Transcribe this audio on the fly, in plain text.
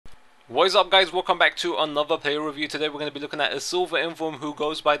What is up, guys? Welcome back to another player review. Today we're going to be looking at a silver inform who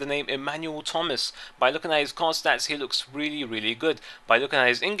goes by the name Emmanuel Thomas. By looking at his card stats, he looks really good. By looking at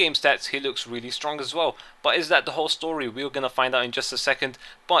his in-game stats, he looks really strong as well. But is that the whole story? We're going to find out in just a second.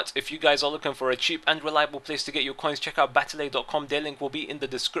 But if you guys are looking for a cheap and reliable place to get your coins, check out battle.com. Their link will be in the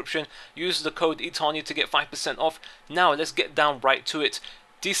description. Use the code ITANI to get 5% off. Now let's get down right to it.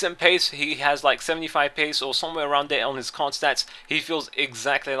 Decent pace, he has like 75 pace or somewhere around there on his card stats. He feels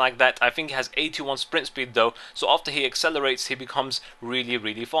exactly like that. I think he has 81 sprint speed though, so after he accelerates he becomes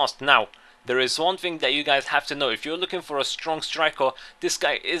really fast. Now, there is one thing that you guys have to know. If you're looking for a strong striker, this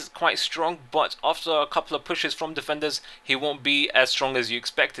guy is quite strong, but after a couple of pushes from defenders, he won't be as strong as you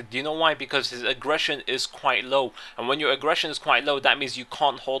expected. Do you know why? Because his aggression is quite low. And when your aggression is quite low, that means you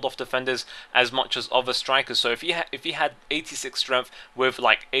can't hold off defenders as much as other strikers. So if he had 86 strength with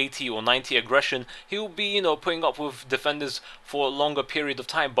like 80 or 90 aggression, he will be, putting up with defenders for a longer period of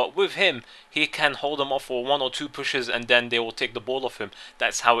time. But with him, he can hold them off for 1 or 2 pushes and then they will take the ball off him.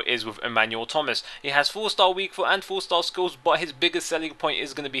 That's how it is with Emmanuel Thomas. He has 4-star weak foot and 4-star skills, but his biggest selling point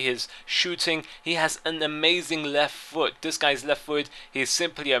is going to be his shooting. He has an amazing left foot. This guy's left foot, he is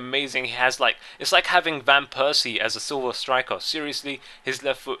simply amazing. He has it's like having Van Persie as a silver striker. Seriously, his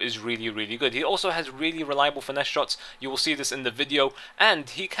left foot is really good. He also has really reliable finesse shots. You will see this in the video. And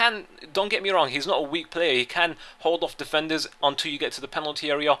he can, don't get me wrong, he's not a weak player. He can hold off defenders until you get to the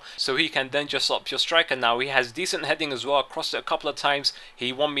penalty area, so he can then just up your striker. Now, he has decent heading as well. I crossed it a couple of times.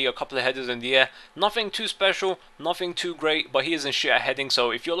 He won me a couple of headers in the air. Nothing too special, nothing too great, but he isn't shit at heading. So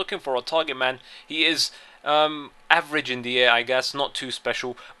if you're looking for a target man, he is average in the air, I guess, not too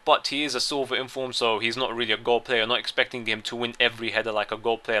special, but he is a silver inform, so he's not really a goal player. Not expecting him to win every header like a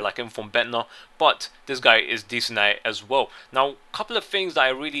goal player like Inform Bentner, but this guy is decent at it as well. Now, a couple of things that I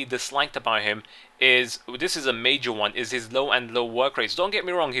really disliked about him is, this is a major one, is his low work rates. Don't get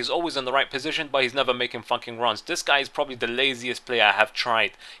me wrong, he's always in the right position, but he's never making fucking runs. This guy is probably the laziest player I have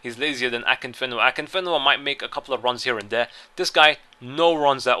tried. He's lazier than Akinfenwa. Akinfenwa might make a couple of runs here and there. This guy, no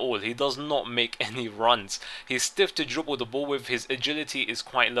runs at all. He does not make any runs. He's stiff to dribble the ball with. His agility is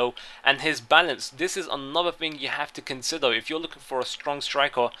quite low, and his balance, this is another thing you have to consider. If you're looking for a strong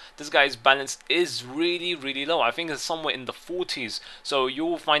striker, this guy's balance is really low. I think it's somewhere in the 40s, so you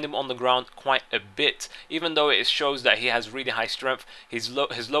will find him on the ground quite a bit. Even though it shows that he has really high strength, his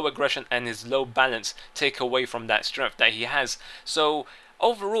low aggression and his low balance take away from that strength that he has. So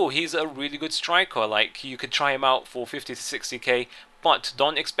overall, he's a really good striker. Like, you could try him out for 50 to 60k, but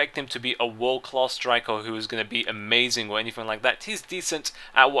don't expect him to be a world-class striker who is going to be amazing or anything like that. He's decent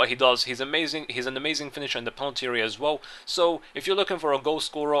at what he does. He's amazing. He's an amazing finisher in the penalty area as well. So if you're looking for a goal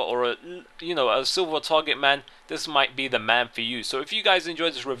scorer or a silver target man, this might be the man for you. So if you guys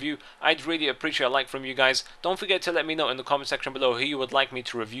enjoyed this review, I'd really appreciate a like from you guys. Don't forget to let me know in the comment section below who you would like me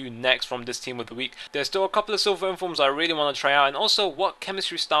to review next from this team of the week. There's still a couple of silver informs I really want to try out, and also what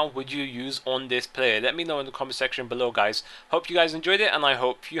chemistry style would you use on this player? Let me know in the comment section below, guys. Hope you guys enjoyed it, and I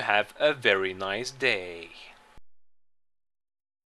hope you have a very nice day.